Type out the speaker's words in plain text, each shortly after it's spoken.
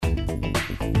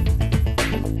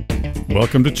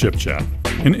Welcome to Chip Chat,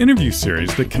 an interview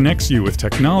series that connects you with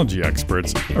technology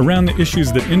experts around the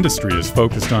issues that industry is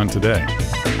focused on today.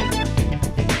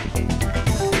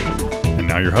 And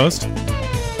now your host,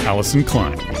 Allison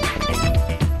Klein.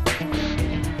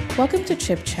 Welcome to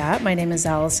Chip Chat. My name is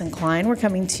Allison Klein. We're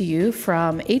coming to you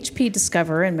from HPE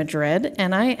Discover in Madrid,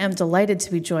 and I am delighted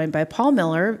to be joined by Paul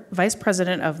Miller, Vice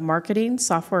President of Marketing,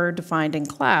 Software Defined and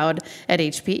Cloud at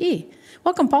HPE.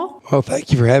 Welcome, Paul. Well,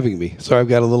 thank you for having me. Sorry, I've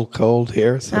got a little cold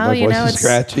here, so my voice is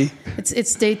scratchy.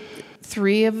 It's day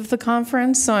 3 of the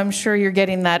conference, so I'm sure you're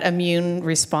getting that immune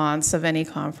response of any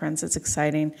conference. It's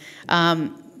exciting.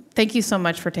 Thank you so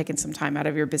much for taking some time out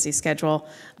of your busy schedule.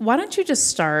 Why don't you just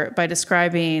start by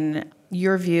describing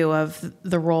your view of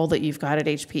the role that you've got at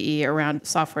HPE around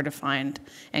software-defined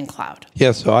and cloud?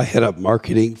 Yeah, so I head up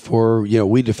marketing for,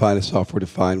 we define as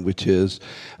software-defined, which is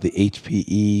the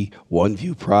HPE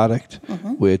OneView product,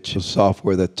 which is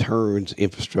software that turns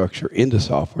infrastructure into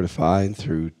software-defined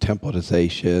through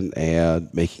templatization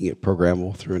and making it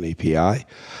programmable through an API.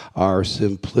 Our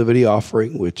SimpliVity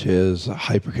offering, which is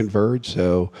hyperconverged,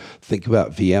 so think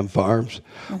about VM farms.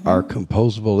 Our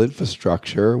Composable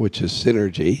infrastructure, which is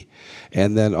Synergy.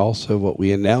 And then also what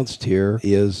we announced here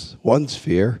is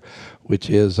OneSphere, which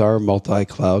is our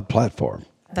multi-cloud platform.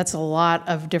 That's a lot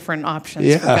of different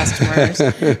options for customers.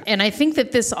 And I think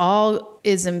that this all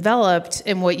is enveloped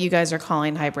in what you guys are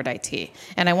calling hybrid IT.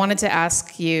 And I wanted to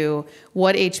ask you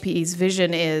what HPE's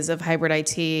vision is of hybrid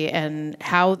IT and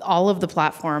how all of the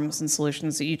platforms and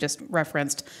solutions that you just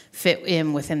referenced fit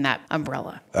in within that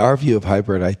umbrella. Our view of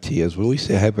hybrid IT is when we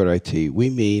say hybrid IT, we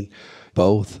mean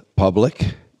both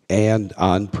public and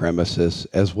on-premises,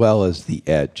 as well as the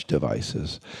edge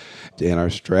devices. And our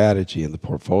strategy in the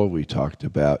portfolio we talked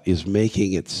about is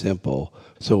making it simple.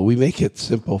 So we make it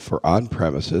simple for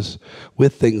on-premises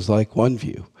with things like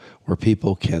OneView, where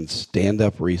people can stand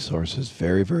up resources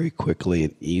very, very quickly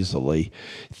and easily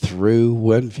through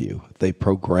OneView. They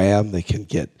program, they can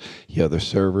get their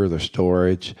server, their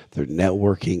storage, their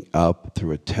networking up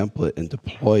through a template and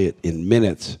deploy it in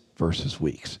minutes versus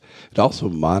weeks. It also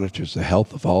monitors the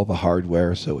health of all the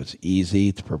hardware, so it's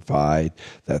easy to provide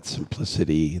that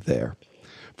simplicity there.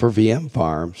 For VM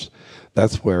farms,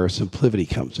 that's where SimpliVity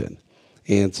comes in.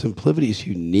 And SimpliVity is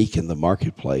unique in the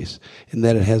marketplace in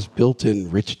that it has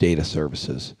built-in rich data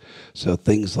services. So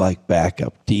things like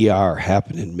backup, DR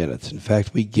happen in minutes. In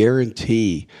fact, we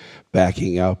guarantee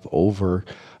backing up over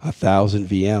 1,000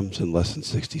 VMs in less than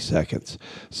 60 seconds.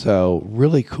 So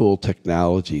really cool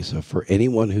technology. So for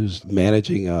anyone who's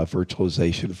managing a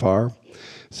virtualization farm,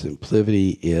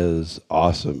 SimpliVity is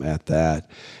awesome at that.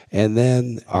 And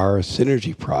then our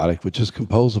Synergy product, which is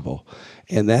Composable.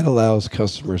 And that allows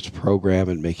customers to program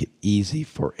and make it easy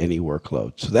for any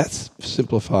workload. So that's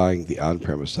simplifying the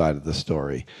on-premise side of the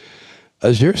story.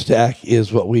 Azure Stack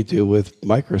is what we do with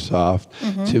Microsoft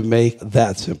to make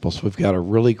that simple. So we've got a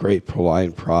really great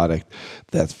ProLiant product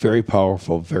that's very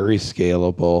powerful, very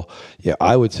scalable. Yeah,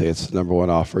 I would say it's the number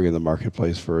one offering in the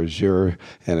marketplace for Azure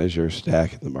and Azure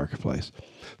Stack in the marketplace.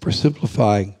 For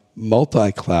simplifying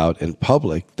multi-cloud and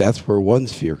public, that's where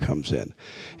OneSphere comes in.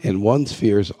 And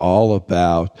OneSphere is all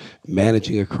about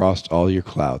managing across all your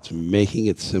clouds, making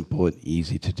it simple and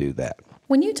easy to do that.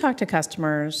 When you talk to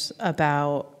customers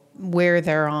about where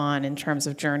they're on in terms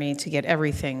of journey to get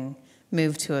everything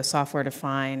moved to a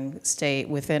software-defined state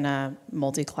within a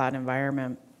multi-cloud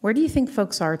environment, where do you think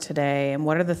folks are today, and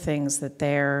what are the things that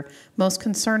they're most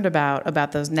concerned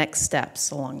about those next steps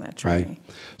along that journey? Right.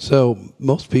 So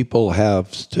most people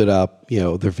have stood up, their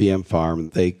VM farm.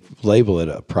 They label it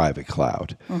a private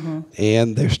cloud.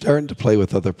 And they're starting to play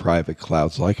with other private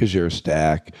clouds like Azure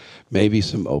Stack, maybe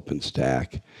some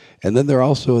OpenStack. And then they're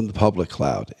also in the public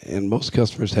cloud. And most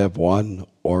customers have one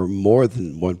or more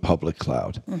than one public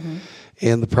cloud.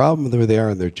 And the problem where they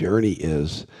are in their journey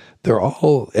is they're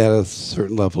all at a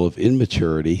certain level of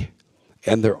immaturity,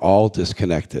 and they're all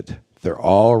disconnected. They're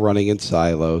all running in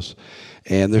silos,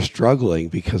 and they're struggling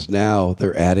because now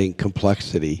they're adding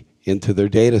complexity into their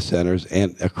data centers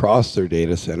and across their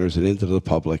data centers and into the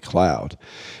public cloud.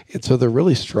 And so they're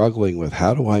really struggling with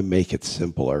how do I make it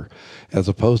simpler as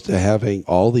opposed to having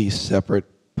all these separate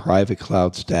private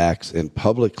cloud stacks and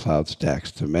public cloud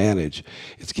stacks to manage.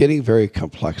 It's getting very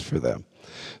complex for them.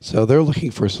 So they're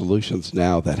looking for solutions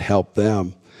now that help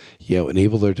them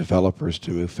enable their developers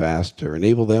to move faster,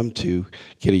 enable them to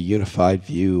get a unified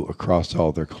view across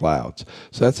all their clouds.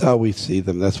 So that's how we see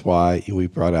them. That's why we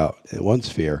brought out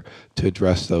OneSphere to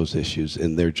address those issues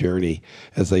in their journey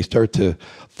as they start to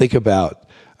think about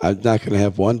I'm not going to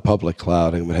have one public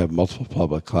cloud. I'm going to have multiple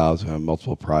public clouds. I'm going to have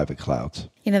multiple private clouds.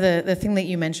 You know, the thing that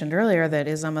you mentioned earlier that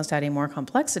is almost adding more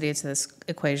complexity to this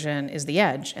equation is the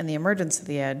edge and the emergence of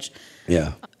the edge.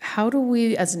 Yeah. How do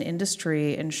we as an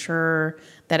industry ensure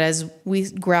that as we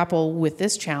grapple with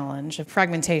this challenge of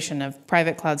fragmentation of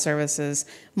private cloud services,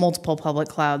 multiple public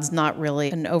clouds, not really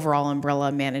an overall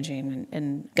umbrella managing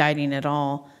and guiding it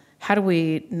all, how do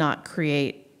we not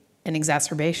create an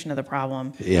exacerbation of the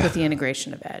problem with the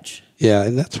integration of edge? Yeah,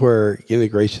 and that's where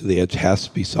integration of the edge has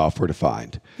to be software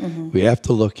defined. Mm-hmm. We have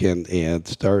to look in and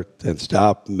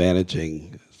stop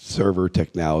managing server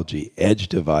technology, edge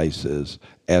devices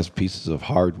as pieces of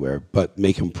hardware, but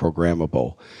make them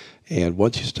programmable. And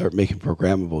once you start making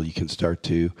programmable, you can start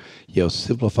to,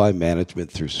 simplify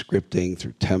management through scripting,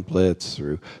 through templates,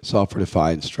 through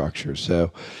software-defined structures.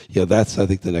 So, that's, I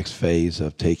think, the next phase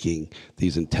of taking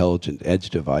these intelligent edge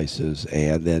devices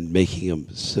and then making them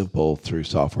simple through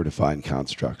software-defined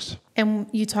constructs. And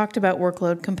you talked about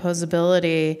workload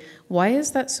composability. Why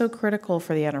is that so critical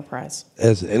for the enterprise?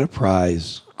 As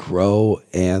enterprise grow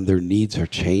and their needs are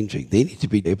changing, they need to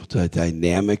be able to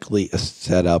dynamically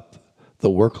set up the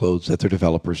workloads that their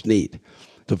developers need.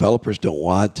 Developers don't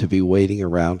want to be waiting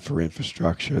around for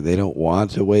infrastructure. They don't want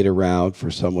to wait around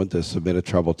for someone to submit a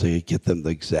trouble to get them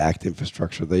the exact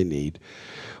infrastructure they need.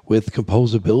 With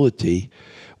composability,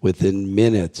 within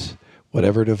minutes,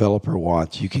 whatever developer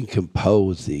wants, you can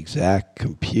compose the exact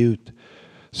compute,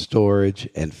 storage,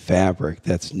 and fabric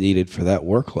that's needed for that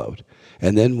workload.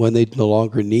 And then when they no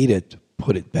longer need it,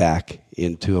 put it back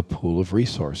into a pool of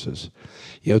resources.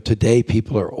 Today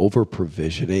people are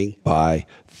over-provisioning by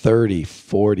 30,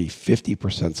 40,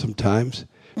 50% sometimes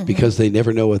because they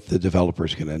never know what the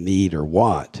developer's going to need or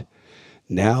want.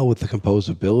 Now with the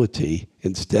composability,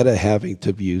 instead of having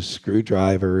to use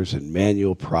screwdrivers and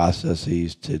manual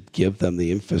processes to give them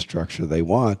the infrastructure they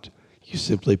want, you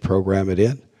simply program it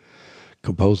in.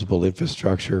 Composable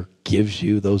infrastructure gives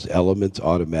you those elements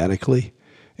automatically,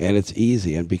 and it's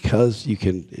easy. And because you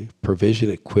can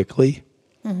provision it quickly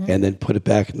and then put it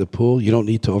back in the pool, you don't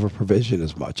need to over-provision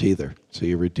as much either. So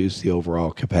you reduce the overall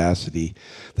capacity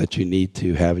that you need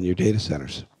to have in your data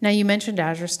centers. Now, you mentioned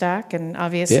Azure Stack, and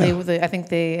obviously I think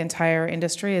the entire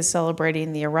industry is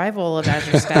celebrating the arrival of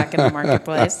Azure Stack in the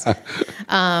marketplace.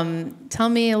 Tell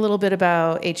me a little bit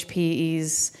about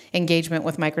HPE's engagement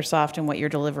with Microsoft and what you're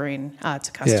delivering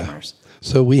to customers.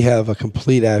 So we have a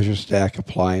complete Azure Stack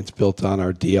appliance built on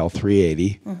our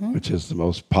DL380, which is the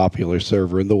most popular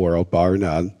server in the world, bar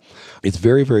none. It's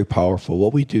very, very powerful.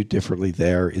 What we do differently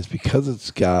there is because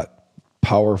it's got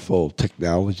powerful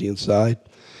technology inside,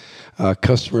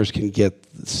 customers can get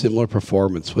similar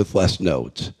performance with less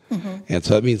nodes. And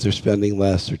so that means they're spending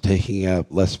less, they're taking up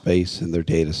less space in their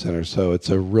data center. So it's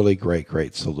a really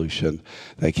great solution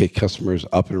that get customers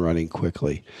up and running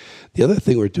quickly. The other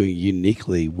thing we're doing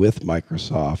uniquely with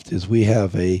Microsoft is we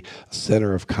have a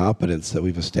center of competence that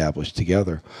we've established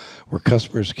together where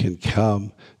customers can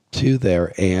come to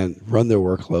there and run their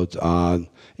workloads on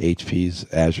HP's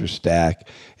Azure Stack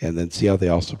and then see how they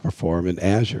also perform in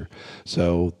Azure.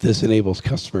 So this enables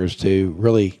customers to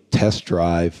really test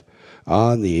drive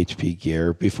on the HP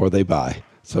gear before they buy.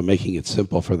 So making it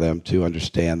simple for them to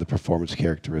understand the performance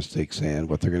characteristics and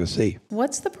what they're going to see.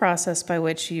 What's the process by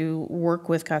which you work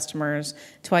with customers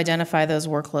to identify those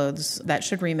workloads that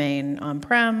should remain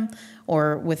on-prem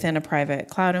or within a private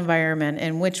cloud environment,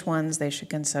 and which ones they should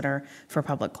consider for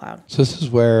public cloud? So this is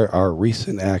where our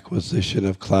recent acquisition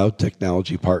of Cloud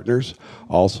Technology Partners,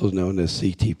 also known as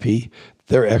CTP,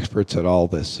 they're experts at all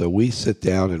this. So we sit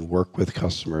down and work with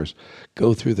customers,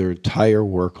 go through their entire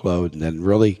workload, and then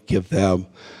really give them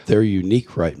their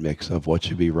unique right mix of what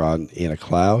should be run in a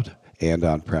cloud and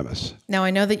on-premise. Now, I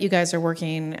know that you guys are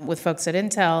working with folks at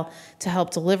Intel to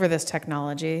help deliver this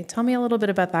technology. Tell me a little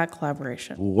bit about that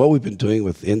collaboration. What we've been doing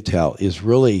with Intel is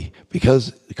really,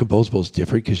 because Composable is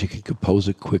different because you can compose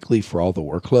it quickly for all the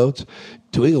workloads,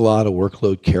 doing a lot of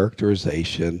workload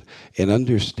characterization and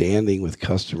understanding with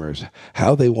customers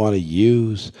how they want to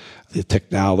use the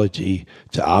technology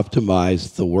to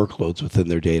optimize the workloads within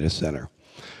their data center.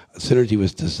 Synergy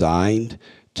was designed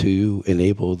to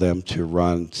enable them to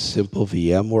run simple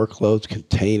VM workloads,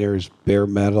 containers, bare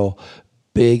metal,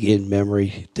 big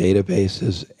in-memory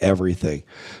databases, everything.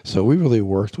 So we really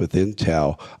worked with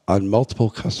Intel on multiple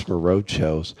customer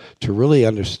roadshows to really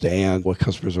understand what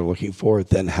customers are looking for,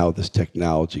 then how this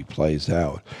technology plays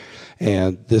out.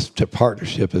 And this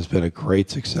partnership has been a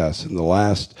great success. In the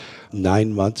last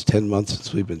 9 months, 10 months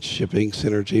since we've been shipping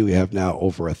Synergy, we have now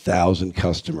over 1,000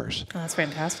 customers. Oh, that's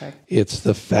fantastic. It's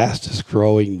the fastest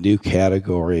growing new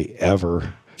category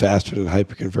ever faster than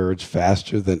hyperconverged,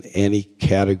 faster than any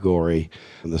category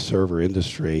in the server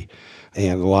industry.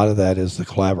 And a lot of that is the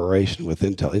collaboration with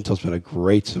Intel. Intel's been a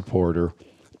great supporter,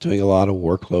 doing a lot of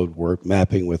workload work,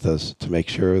 mapping with us to make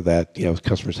sure that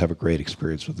customers have a great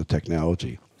experience with the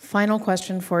technology. Final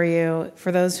question for you.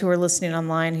 For those who are listening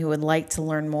online who would like to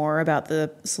learn more about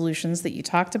the solutions that you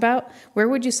talked about, where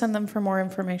would you send them for more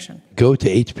information? Go to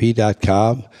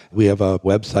hp.com. We have a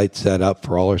website set up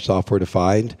for all our software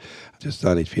defined. Just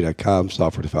on hp.com,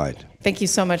 software defined. Thank you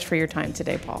so much for your time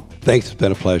today, Paul. Thanks. It's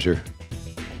been a pleasure.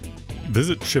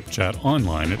 Visit ChipChat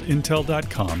online at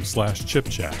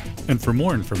intel.com/chipchat. And for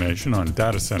more information on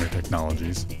data center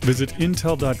technologies, visit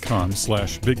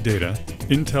intel.com/bigdata,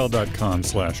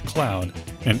 intel.com/cloud,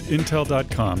 and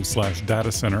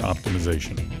intel.com/datacenter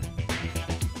optimization.